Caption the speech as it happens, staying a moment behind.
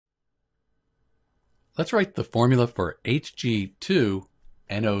Let's write the formula for Hg2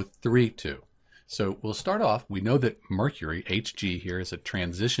 NO3 2. So we'll start off, we know that mercury, Hg here, is a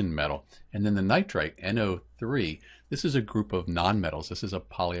transition metal, and then the nitrate, NO3, this is a group of nonmetals. This is a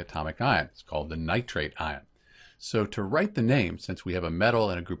polyatomic ion. It's called the nitrate ion. So to write the name, since we have a metal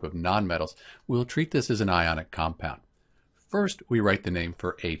and a group of nonmetals, we'll treat this as an ionic compound. First, we write the name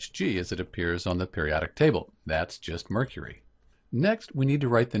for Hg as it appears on the periodic table. That's just mercury. Next, we need to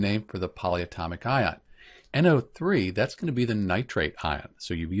write the name for the polyatomic ion. NO3, that's going to be the nitrate ion.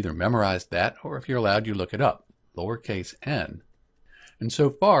 So you've either memorized that, or if you're allowed, you look it up, lowercase n. And so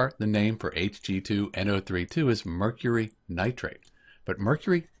far, the name for Hg2 NO3 is mercury nitrate. But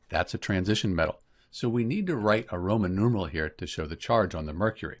mercury, that's a transition metal. So we need to write a Roman numeral here to show the charge on the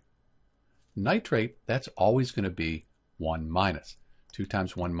mercury. Nitrate, that's always going to be 1 minus. 2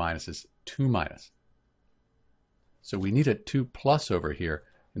 times 1 minus is 2 minus. So we need a 2 plus over here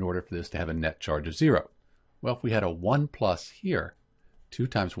in order for this to have a net charge of 0. Well, if we had a 1 plus here, 2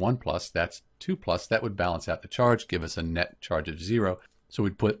 times 1 plus, that's 2 plus, that would balance out the charge, give us a net charge of 0. So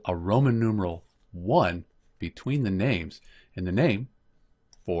we'd put a Roman numeral 1 between the names, and the name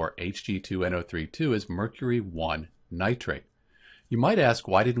for Hg2NO3 is mercury 1 nitrate. You might ask,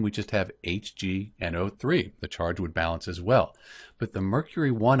 why didn't we just have HgNO3? The charge would balance as well. But the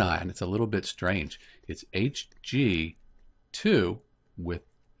mercury 1 ion, it's a little bit strange. It's Hg2 with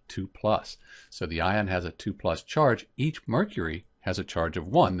 2 plus. So the ion has a 2 plus charge. Each mercury has a charge of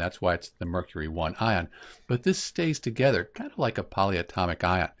 1. That's why it's the mercury 1 ion. But this stays together kind of like a polyatomic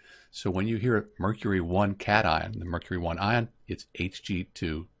ion. So when you hear mercury 1 cation, the mercury 1 ion, it's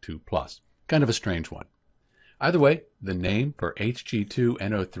Hg2 2 plus. Kind of a strange one. Either way, the name for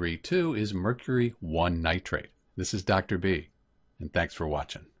Hg2NO3 is mercury 1 nitrate. This is Dr. B, and thanks for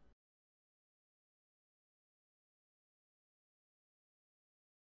watching.